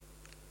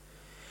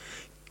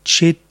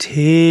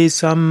Chithe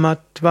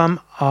samatvam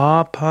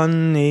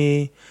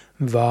apanne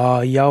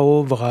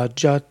vayau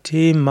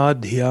vrajati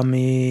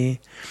madhyame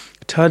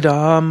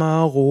tadama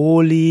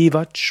roli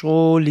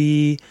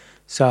vachroli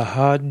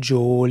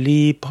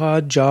sahajoli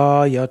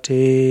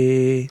prajayate.